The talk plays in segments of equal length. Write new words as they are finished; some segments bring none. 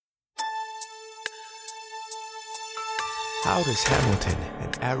How does Hamilton,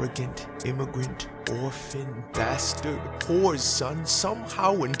 an arrogant immigrant, orphan, bastard, poor son,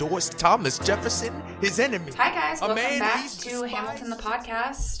 somehow endorse Thomas Jefferson, his enemy? Hi guys, welcome back to Hamilton the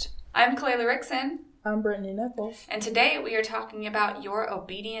Podcast. I'm Khalehla Rickson. I'm Brittani and Khalehla. And today we are talking about Your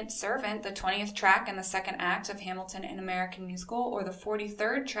Obedient Servant, the 20th track in the second act of Hamilton, an American Musical, or the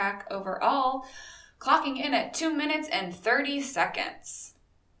 43rd track overall, clocking in at 2 minutes and 30 seconds.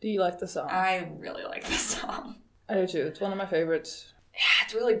 Do you like the song? I really like this song. I do too. It's one of my favorites. Yeah,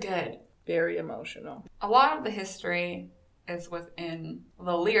 it's really good. Very emotional. A lot of the history is within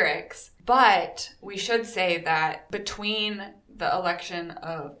the lyrics, but we should say that between the election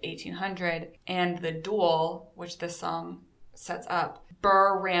of 1800 and the duel, which this song sets up,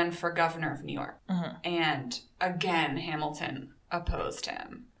 Burr ran for governor of New York. Mm-hmm. And again, Hamilton opposed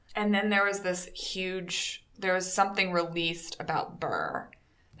him. And then there was something released about Burr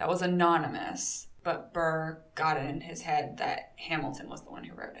that was anonymous, but Burr got it in his head that Hamilton was the one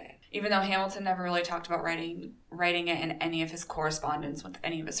who wrote it. Even though Hamilton never really talked about writing it in any of his correspondence with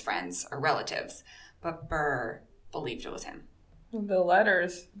any of his friends or relatives, but Burr believed it was him. The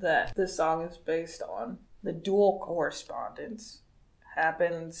letters that this song is based on, the dual correspondence,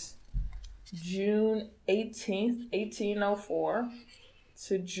 happens June 18th, 1804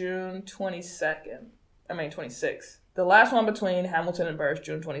 to June 26th. The last one between Hamilton and Burr is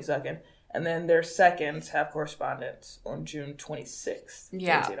June 22nd. And then their seconds have correspondence on June 26th,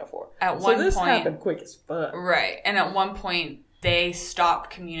 1804. So this happened quick as fuck. Right. And at one point, they stopped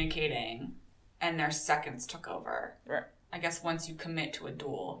communicating, and their seconds took over. Right. I guess once you commit to a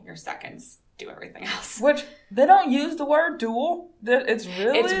duel, your seconds do everything else. Which, they don't use the word duel. It's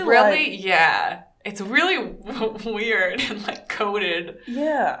really weird and coded.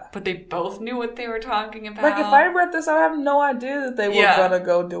 Yeah. But they both knew what they were talking about. If I read this, I have no idea that they were going to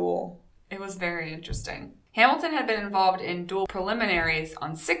go duel. It was very interesting. Hamilton had been involved in duel preliminaries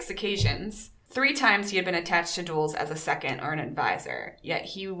on 6 occasions. 3 times he had been attached to duels as a second or an advisor, yet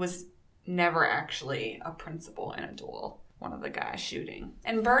he was never actually a principal in a duel, one of the guys shooting.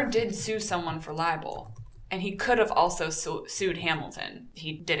 And Burr did sue someone for libel, and he could have also sued Hamilton.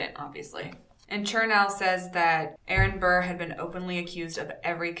 He didn't, obviously. And Chernow says that Aaron Burr had been openly accused of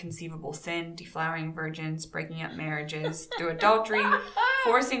every conceivable sin, deflowering virgins, breaking up marriages through adultery,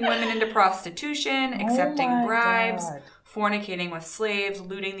 forcing women into prostitution, accepting bribes, fornicating with slaves,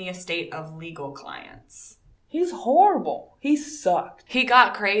 looting the estate of legal clients. He's horrible. He sucked. He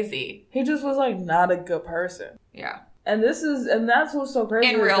got crazy. He just was not a good person. Yeah. And that's what's so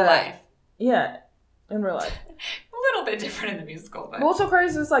crazy. In real life. Yeah, in real life. A little bit different in the musical, but what's so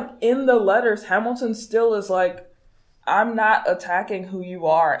crazy is in the letters, Hamilton still is I'm not attacking who you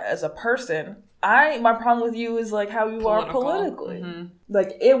are as a person. My problem with you is how you are politically.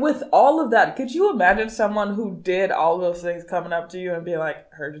 Mm-hmm. With all of that, could you imagine someone who did all those things coming up to you and be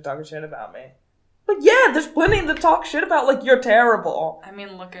heard you talking shit about me? But yeah, there's plenty to talk shit about, you're terrible. I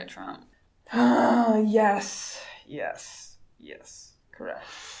mean, look at Trump. Yes. Correct.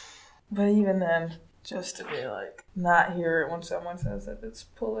 But even then, just to be not hear it when someone says that it's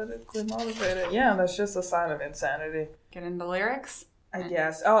politically motivated. Yeah, that's just a sign of insanity. Get into lyrics? I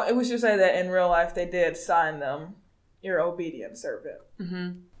guess. Oh, it was just say that in real life they did sign them, your obedient servant.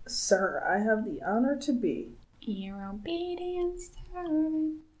 Mm-hmm. Sir, I have the honor to be your obedient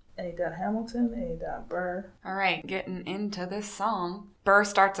servant. A. Hamilton, A. Burr. All right, getting into this song. Burr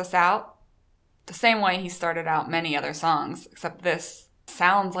starts us out the same way he started out many other songs, except this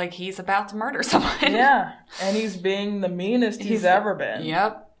sounds like he's about to murder someone. Yeah, and he's being the meanest he's ever been.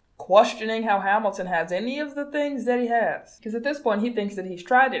 Yep. Questioning how Hamilton has any of the things that he has. Because at this point, he thinks that he's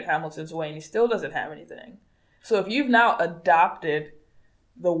tried it Hamilton's way, and he still doesn't have anything. So if you've now adopted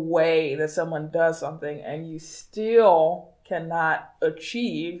the way that someone does something, and you still cannot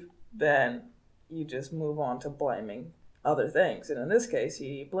achieve, then you just move on to blaming other things. And in this case,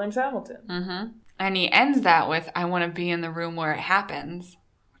 he blames Hamilton. Mm-hmm. And he ends that with, I want to be in the room where it happens,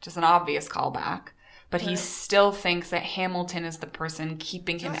 which is an obvious callback. But he still thinks that Hamilton is the person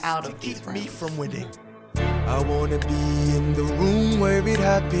keeping him out of these rooms. Me from winning. I want to be in the room where it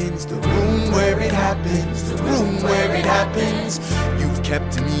happens, the room where it happens, the room where it happens. You've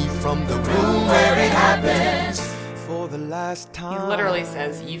kept me from the room where it happens for the last time. He literally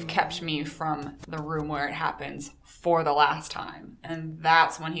says, you've kept me from the room where it happens for the last time. And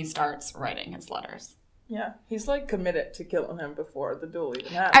that's when he starts writing his letters. Yeah, he's committed to killing him before the duel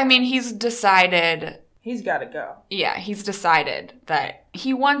even happens. I mean, he's decided... He's got to go. Yeah, he's decided that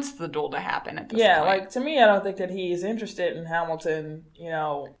he wants the duel to happen at this point. Yeah, to me, I don't think that he's interested in Hamilton,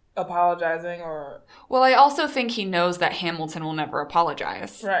 apologizing or... Well, I also think he knows that Hamilton will never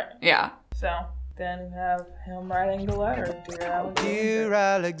apologize. Right. Yeah. So,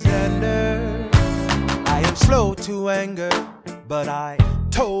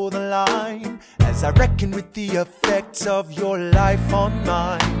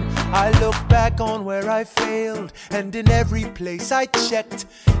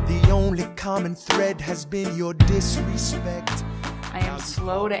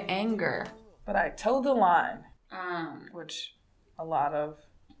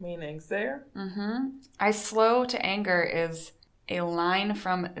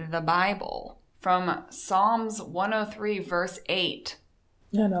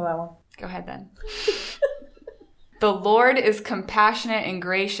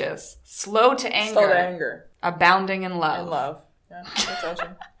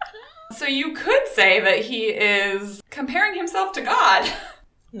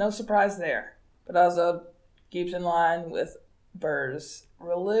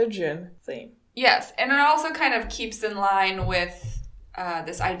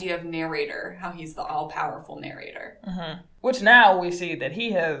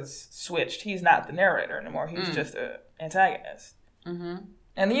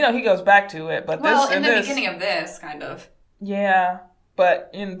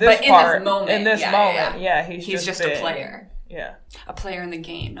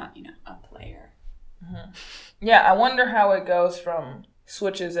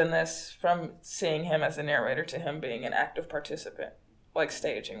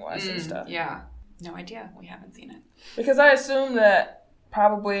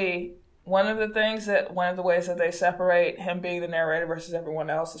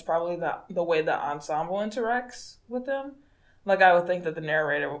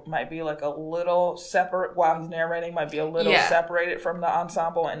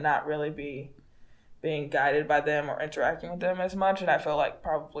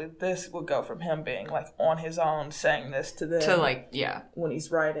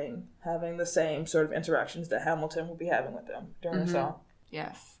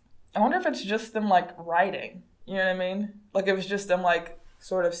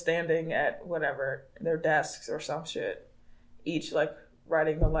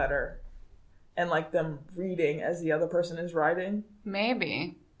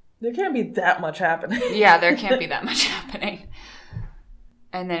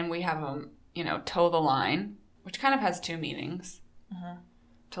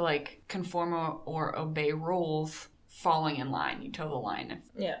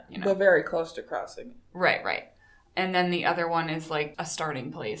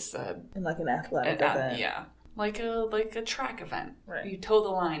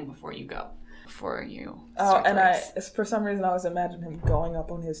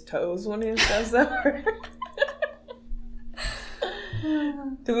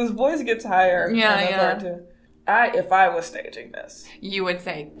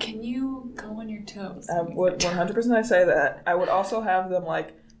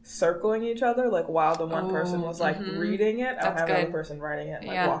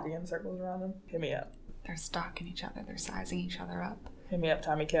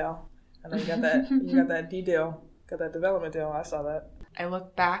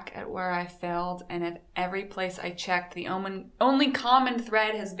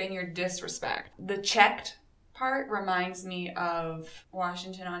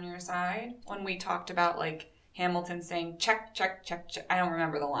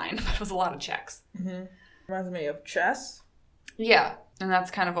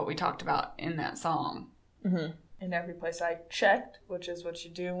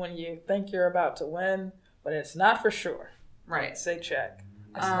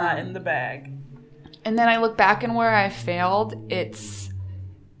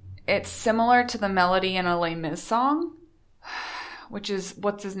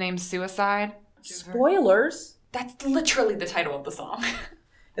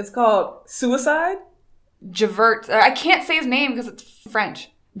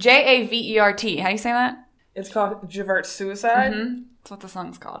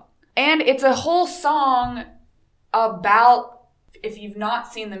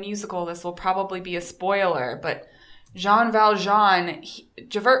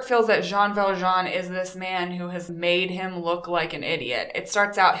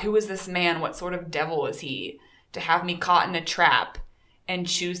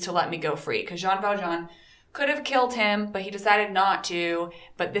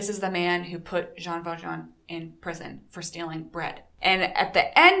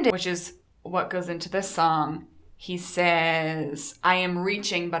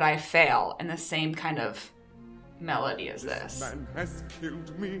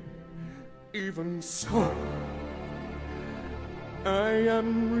 Even so, I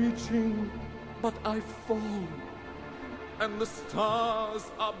am reaching, but I fall, and the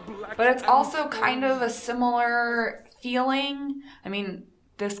stars are black. But it's also kind of a similar feeling. I mean,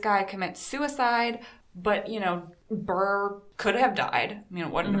 this guy commits suicide, but, you know, Burr could have died. I mean,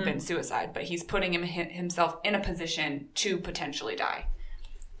 it wouldn't have been suicide, but he's putting himself in a position to potentially die.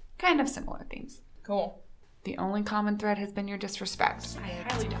 Kind of similar themes. Cool. The only common thread has been your disrespect. I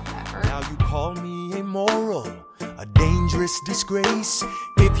highly doubt that, Burr. Now you call me immoral, a dangerous disgrace.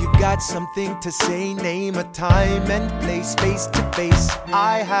 If you've got something to say, name a time and place, face to face.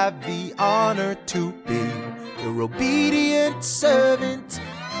 I have the honor to be your obedient servant.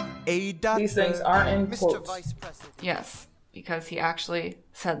 These things aren't in quotes. Yes, because he actually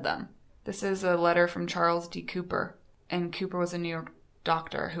said them. This is a letter from Charles D. Cooper, and Cooper was a New York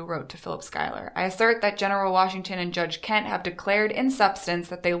doctor who wrote to Philip Schuyler. I assert that General Washington and Judge Kent have declared in substance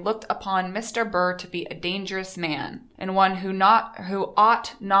that they looked upon Mr. Burr to be a dangerous man, and one who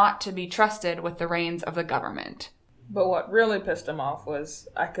ought not to be trusted with the reins of the government. But what really pissed him off was,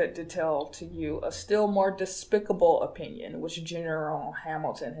 I could detail to you a still more despicable opinion which General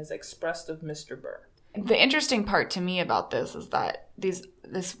Hamilton has expressed of Mr. Burr. The interesting part to me about this is that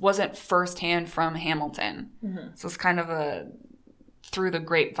this wasn't firsthand from Hamilton. So it's kind of a through the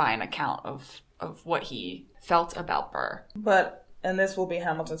grapevine account of what he felt about Burr. But, and this will be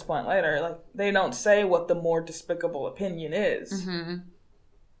Hamilton's point later, like, they don't say what the more despicable opinion is.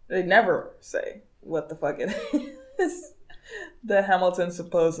 They never say what the fuck it is that Hamilton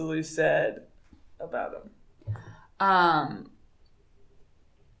supposedly said about him.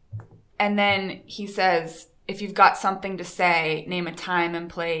 And then he says, if you've got something to say, name a time and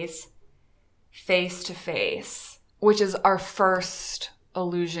place, face to face, which is our first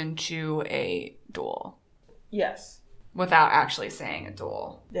allusion to a duel. Yes. Without actually saying a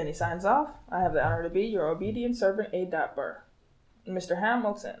duel. Then he signs off. I have the honor to be your obedient servant, A. Burr.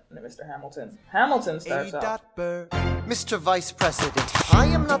 Hamilton starts off. Mr. Vice President, I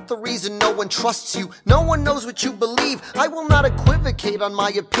am not the reason no one trusts you. No one knows what you believe. I will not equivocate on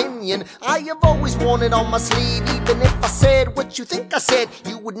my opinion. I have always worn it on my sleeve. Even if I said what you think I said,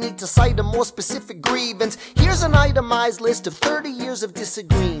 you would need to cite a more specific grievance. Here's an itemized list of 30 years of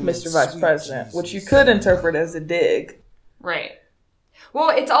disagreements. Mr. Vice President, which you could interpret as a dig. Right. Well,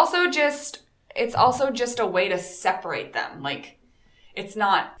 it's also just a way to separate them. Like, it's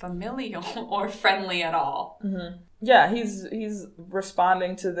not familial or friendly at all. Yeah, he's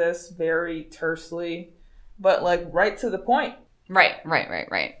responding to this very tersely, but like right to the point. Right.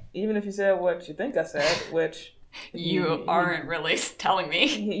 Even if you said what you think I said, which you aren't really telling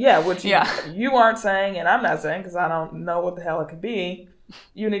me. Yeah, which you aren't saying and I'm not saying because I don't know what the hell it could be.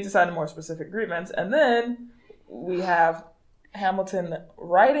 You need to sign a more specific grievance. And then we have Hamilton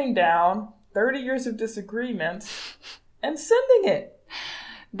writing down 30 years of disagreements and sending it.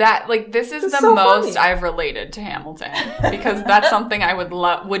 That, like, this is the so most funny. I've related to Hamilton. Because that's something I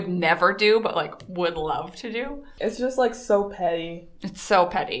would never do, but, like, would love to do. It's just, like, so petty. It's so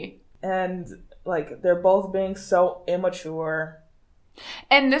petty. And, like, they're both being so immature.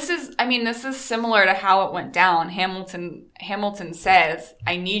 And this is similar to how it went down. Hamilton says,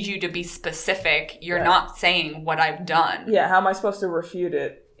 I need you to be specific. You're not saying what I've done. Yeah, how am I supposed to refute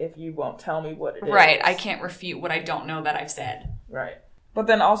it if you won't tell me what it is? Right, I can't refute what I don't know that I've said. Right. But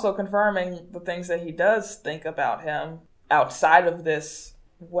then also confirming the things that he does think about him outside of this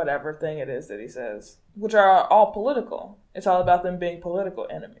whatever thing it is that he says, which are all political. It's all about them being political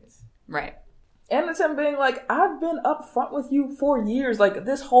enemies. Right. And it's him being like, I've been up front with you for years. Like,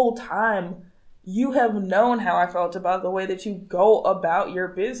 this whole time, you have known how I felt about the way that you go about your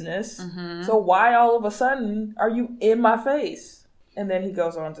business. So why all of a sudden are you in my face? And then he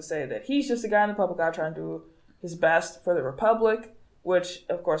goes on to say that he's just a guy in the public eye trying to do his best for the Republic, which,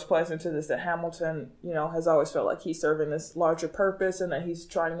 of course, plays into this that Hamilton, you know, has always felt like he's serving this larger purpose and that he's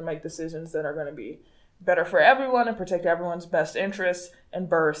trying to make decisions that are going to be better for everyone and protect everyone's best interests. And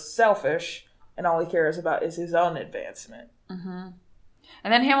Burr is selfish, and all he cares about is his own advancement. And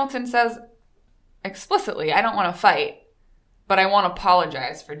then Hamilton says explicitly, I don't want to fight, but I want to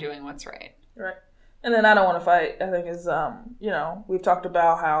apologize for doing what's right. Right. And then I don't want to fight, I think, is, you know, we've talked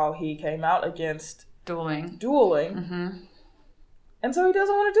about how he came out against dueling. And so he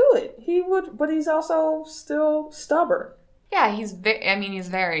doesn't want to do it. He would, but he's also still stubborn. Yeah, he's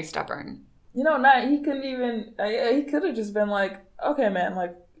very stubborn. You know, he couldn't even, he could have just been like, okay, man,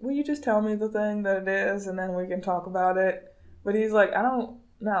 like, will you just tell me the thing that it is and then we can talk about it? But he's like, I don't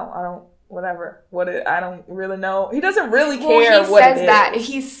really know. He doesn't really care what it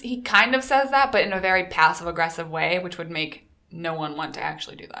is. He kind of says that, but in a very passive-aggressive way, which would make no one want to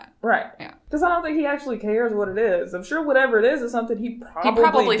actually do that. Right. Yeah. Because I don't think he actually cares what it is. I'm sure whatever it is something he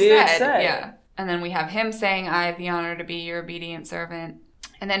probably did say. Yeah. And then we have him saying, I have the honor to be your obedient servant.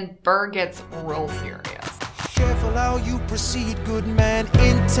 And then Burr gets real serious. Careful how you proceed, good man.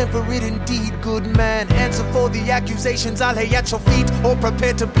 Intemperate indeed, good man. Answer for the accusations I lay at your feet, or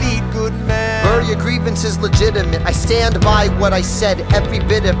prepare to bleed, good man. Burr, your grievance is legitimate. I stand by what I said, every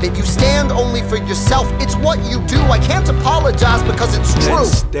bit of it. You stand only for yourself. It's what you do. I can't apologize because it's true.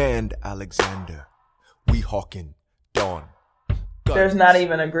 Let's stand, Alexander. We hawking dawn. There's not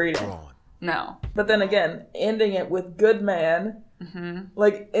even a greeting. Drawn. No. But then again, ending it with good man,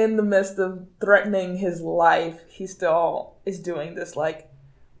 like in the midst of threatening his life, he still is doing this like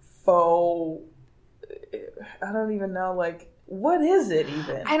faux, I don't even know, like, what is it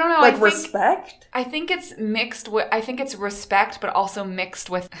even? I don't know. Like respect? I think it's mixed with, I think it's respect, but also mixed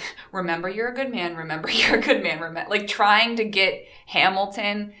with, remember you're a good man, remember you're a good man, like trying to get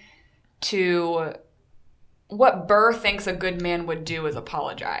Hamilton to... What Burr thinks a good man would do is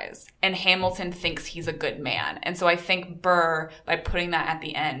apologize. And Hamilton thinks he's a good man. And so I think Burr, by putting that at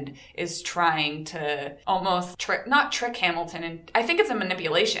the end, is trying to almost not trick Hamilton. And I think it's a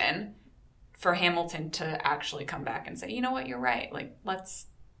manipulation for Hamilton to actually come back and say, you know what, you're right. Like, let's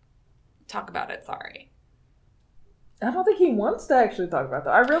talk about it. Sorry. I don't think he wants to actually talk about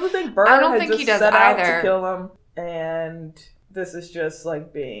that. I really think Burr set out to kill him. And this is just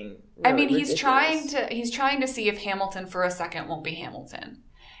like being... I mean, he's trying to see if Hamilton for a second won't be Hamilton.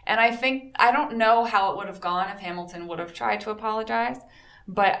 And I don't know how it would have gone if Hamilton would have tried to apologize,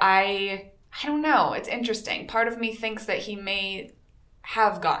 but I don't know. It's interesting. Part of me thinks that he may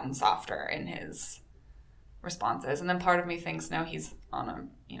have gotten softer in his responses, and then part of me thinks no, he's on a,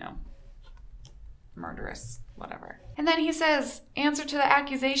 murderous whatever. And then he says, answer to the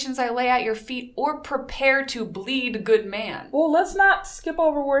accusations I lay at your feet, or prepare to bleed, good man. Well, let's not skip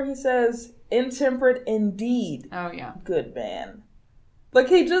over where he says, intemperate indeed. Oh, yeah. Good man. Like,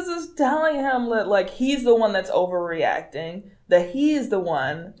 he just is telling him that, like, he's the one that's overreacting, that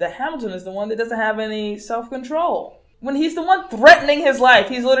Hamilton is the one that doesn't have any self-control. When he's the one threatening his life,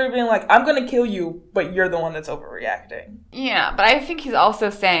 he's literally being like, I'm going to kill you, but you're the one that's overreacting. Yeah, but I think he's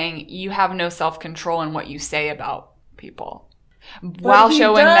also saying you have no self-control in what you say about people. But he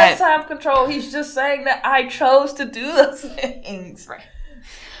does have control. He's just saying that I chose to do those things. Right.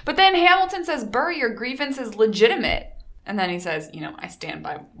 But then Hamilton says, Burr, your grievance is legitimate. And then he says, I stand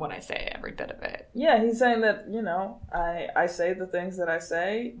by what I say, every bit of it. Yeah, he's saying that, I say the things that I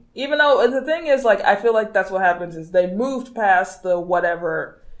say. Even though the thing is, like, I feel like that's what happens is they moved past the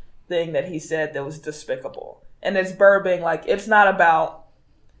whatever thing that he said that was despicable. And it's Burr being like, it's not about,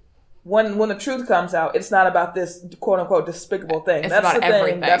 when the truth comes out, it's not about this quote-unquote despicable thing. It's that's about the thing.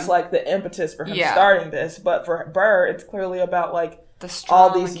 Everything. That's like the impetus for him starting this. But for Burr, it's clearly about, like, all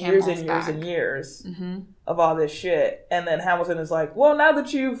these years and years and years of all this shit. And then Hamilton is like, well, now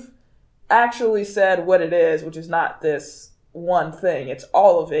that you've actually said what it is, which is not this one thing, it's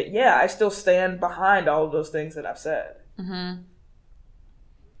all of it. Yeah, I still stand behind all of those things that I've said. Mm-hmm.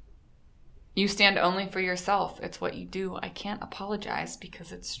 You stand only for yourself. It's what you do. I can't apologize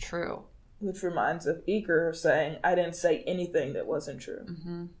because it's true. Which reminds of Eker saying, I didn't say anything that wasn't true.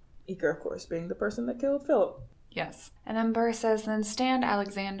 Mm-hmm. Eker, of course, being the person that killed Philip. Yes. And then Burr says, then stand,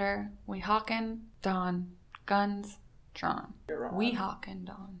 Alexander. We hawken, dawn, guns, drawn. We hawken,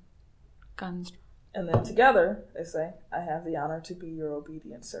 dawn, guns, drawn. And then together, they say, I have the honor to be your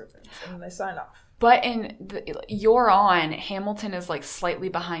obedient servant. And then they sign off. But you're on, Hamilton is like slightly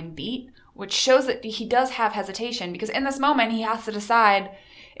behind beat, which shows that he does have hesitation. Because in this moment, he has to decide,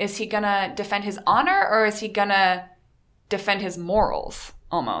 is he going to defend his honor or is he going to defend his morals,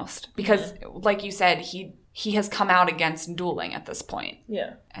 almost? Because, like you said, he has come out against dueling at this point.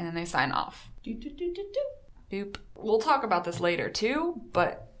 Yeah. And then they sign off. Boop. We'll talk about this later too,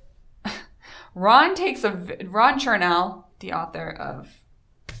 but Ron Chernow, the author of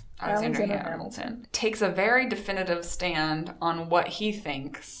Alexander Hamilton, takes a very definitive stand on what he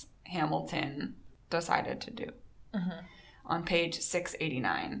thinks Hamilton decided to do. On page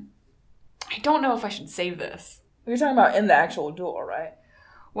 689. I don't know if I should save this. You're talking about in the actual duel, right?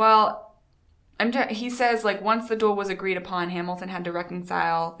 Well, he says, like, once the duel was agreed upon, Hamilton had to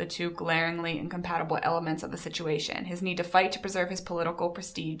reconcile the two glaringly incompatible elements of the situation. His need to fight to preserve his political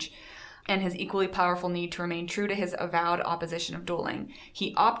prestige and his equally powerful need to remain true to his avowed opposition of dueling.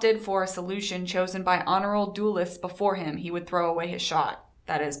 He opted for a solution chosen by honorable duelists before him. He would throw away his shot.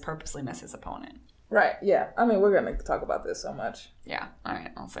 That is, purposely miss his opponent. Right, yeah. I mean, we're going to talk about this so much. Yeah, all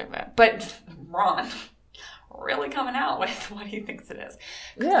right, I'll save that. But Ron... really coming out with what he thinks it is.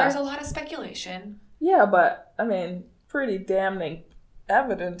 Because there's a lot of speculation. Yeah, but, I mean, pretty damning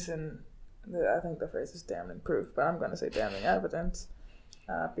evidence, and I think the phrase is damning proof, but I'm going to say damning evidence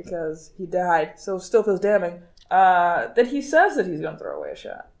because he died, so it still feels damning, that he says that he's going to throw away a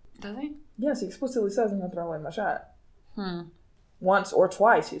shot. Does he? Yes, he explicitly says he's going to throw away my shot. Once or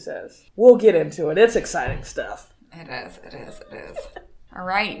twice, he says. We'll get into it. It's exciting stuff. It is. All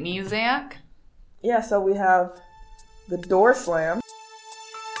right, music. Yeah, so we have the door slam.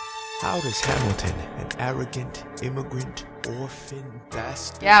 How does Hamilton, an arrogant immigrant orphan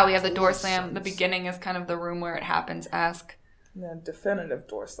bastard? Yeah, we have the door slam. The beginning is kind of the room where it happens esque. The definitive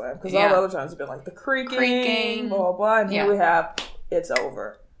door slam. Because all the other times have been like the creaking, blah, blah, blah. And here we have, it's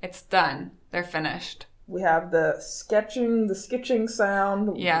over. It's done. They're finished. We have the sketching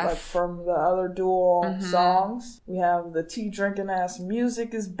sound, like from the other dual songs. We have the tea drinking ass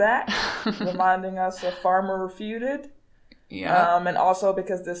music is back, reminding us of Farmer Refuted. Yeah. And also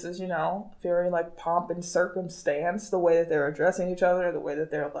because this is, very like pomp and circumstance, the way that they're addressing each other, the way that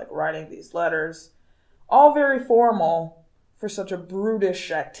they're like writing these letters, all very formal for such a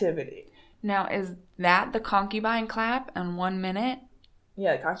brutish activity. Now, is that the concubine clap in 1 minute?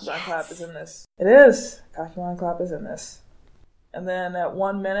 Yeah, concubine clap is in this. It is. Concubine clap is in this. And then at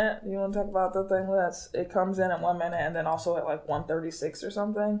 1 minute, you want to talk about the thing it comes in at 1 minute and then also at like 1:36 or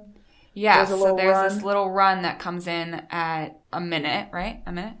something? Yeah, so there's this little run that comes in at a minute, right?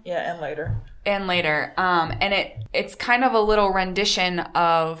 A minute? Yeah, and later. And it's kind of a little rendition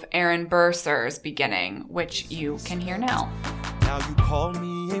of Aaron Burr's beginning, which you can hear now. Now you call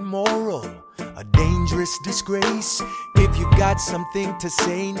me immoral, a dangerous disgrace. If you've got something to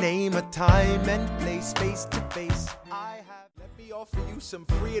say, name a time and place, face to face. Let me offer you some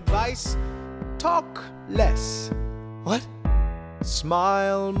free advice. Talk less. What?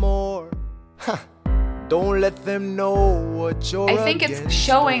 Smile more. Don't let them know what you're I think it's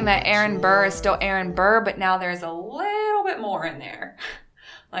showing that Aaron Burr is still Aaron Burr, but now there's a little bit more in there.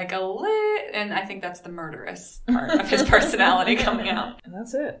 Like and I think that's the murderous part of his personality coming out. And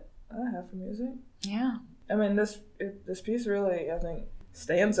that's it. I have for music. Yeah. I mean, this piece really, I think,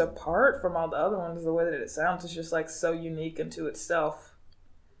 stands apart from all the other ones. The way that it sounds is just like so unique into itself.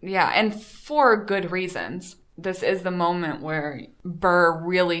 Yeah, and for good reasons. This is the moment where Burr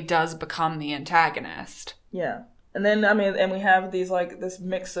really does become the antagonist. Yeah. And then, I mean, and we have these, like, this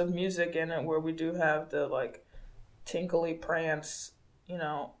mix of music in it where we do have the, like, tinkly prance,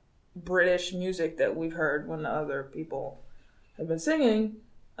 British music that we've heard when other people have been singing,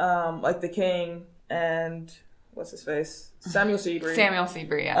 like The King and, what's his face? Samuel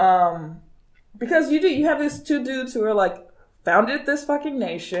Seabury. Yeah. Because you have these two dudes who are, like, founded this fucking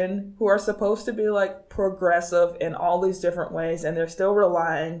nation, who are supposed to be like progressive in all these different ways, and they're still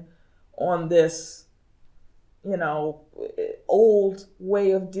relying on this, old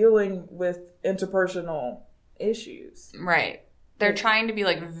way of dealing with interpersonal issues. Right. They're trying to be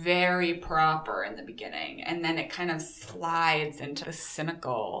like very proper in the beginning, and then it kind of slides into the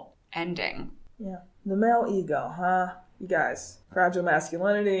cynical ending. Yeah. The male ego, huh? You guys. Fragile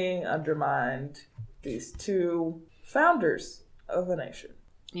masculinity undermined these two founders of a nation.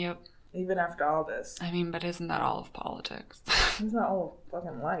 Yep. Even after all this. I mean, but isn't that all of politics? It's not all of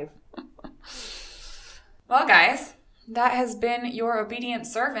fucking life. Well, guys, that has been Your Obedient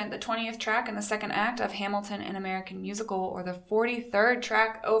Servant, the 20th track in the second act of Hamilton, an American Musical, or the 43rd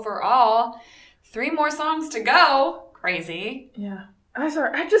track overall. 3 more songs to go. Crazy. Yeah. I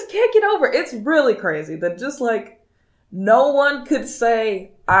just can't get over it. It's really crazy that just like no one could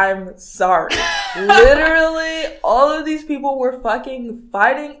say, I'm sorry. Literally, all of these people were fucking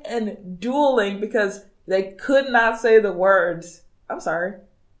fighting and dueling because they could not say the words, I'm sorry.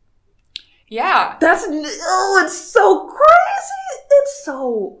 Yeah. It's so crazy. It's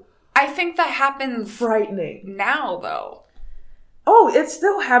so... I think that happens... frightening. Now, though. Oh, it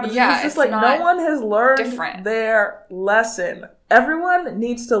still happens. Yeah, it's just like no one has learned their lesson. Everyone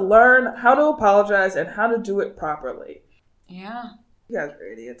needs to learn how to apologize and how to do it properly. Yeah. You guys are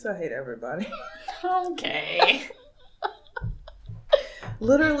idiots. I hate everybody. Okay.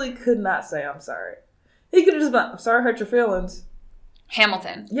 Literally could not say I'm sorry. He could have just been, I'm sorry I hurt your feelings.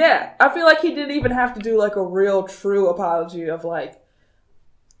 Hamilton. Yeah. I feel like he didn't even have to do like a real true apology of like,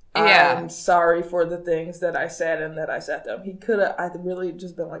 I'm sorry for the things that I said and that I said them. He could have, I really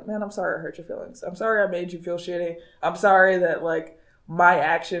just been like, man, I'm sorry I hurt your feelings. I'm sorry I made you feel shitty. I'm sorry that like my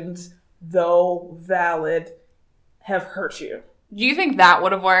actions, though valid, have hurt you. Do you think that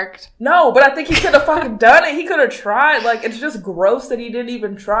would have worked? No, but I think he could have fucking done it. He could have tried. Like, it's just gross that he didn't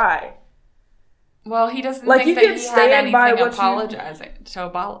even try. Well, he doesn't like, think he that he had anything to apologize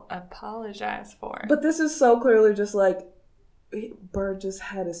for. But this is so clearly just like, Burr just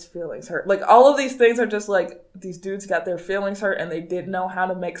had his feelings hurt. Like, all of these things are just like, these dudes got their feelings hurt and they didn't know how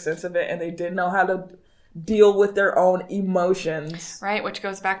to make sense of it and they didn't know how to deal with their own emotions. Right, which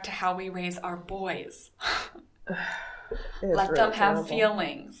goes back to how we raise our boys. Let really them have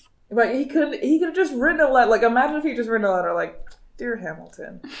feelings. Like, he could have just written a letter. Like, imagine if he just written a letter like, "Dear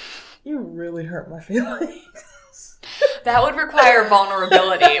Hamilton, you really hurt my feelings." That would require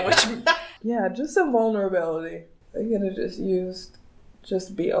vulnerability, which... Yeah, just some vulnerability. They could have just used,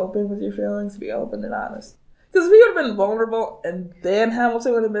 just be open with your feelings, be open and honest. Because if he would have been vulnerable and then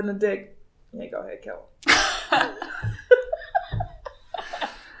Hamilton would have been a dick, yeah, go ahead, kill him.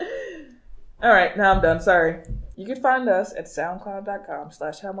 All right, now I'm done. Sorry. You can find us at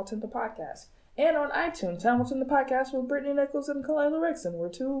soundcloud.com/Hamilton the Podcast. And on iTunes, Hamilton the Podcast with Brittany Nichols and Khalehla Rickson. We're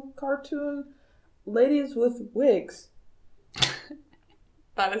two cartoon ladies with wigs.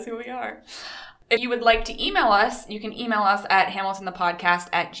 That is who we are. If you would like to email us, you can email us at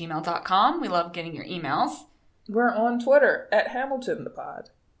hamiltonthepodcast@gmail.com. We love getting your emails. We're on Twitter at Hamilton the Pod.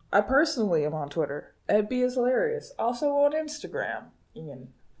 I personally am on Twitter at BisHilarious. Also on Instagram. You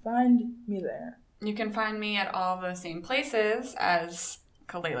can find me there. You can find me at all the same places as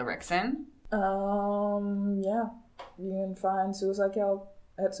Khalehla Rickson. Yeah. You can find Suicide Kill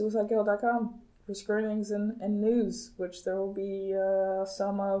at suicidekill.com for screenings and news, which there will be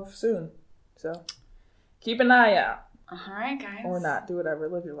some of soon. So keep an eye out. All right, guys. Or not. Do whatever.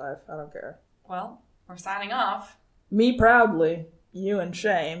 Live your life. I don't care. Well, we're signing off. Me proudly, you and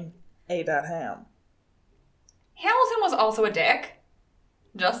shame, A.Ham. Hamilton was also a dick.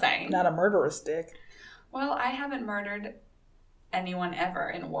 Just saying. Not a murderous dick. Well, I haven't murdered anyone ever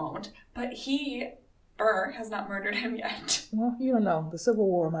and won't. But Burr, has not murdered him yet. Well, you don't know. The Civil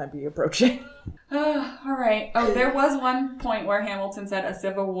War might be approaching. All right. Oh, there was one point where Hamilton said a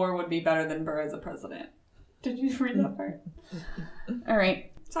civil war would be better than Burr as a president. Did you read that part? All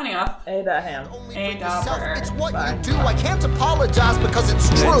right. Signing off. A.Ham. A.Burr. It's what you do. I can't apologize because it's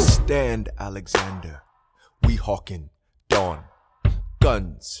true. Let's stand, Alexander. We hawking dawn.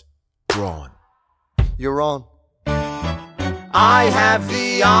 Guns drawn. You're on. I have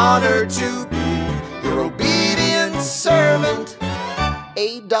the honor to be your obedient servant.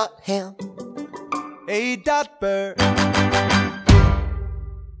 A.Ham. A.Burr.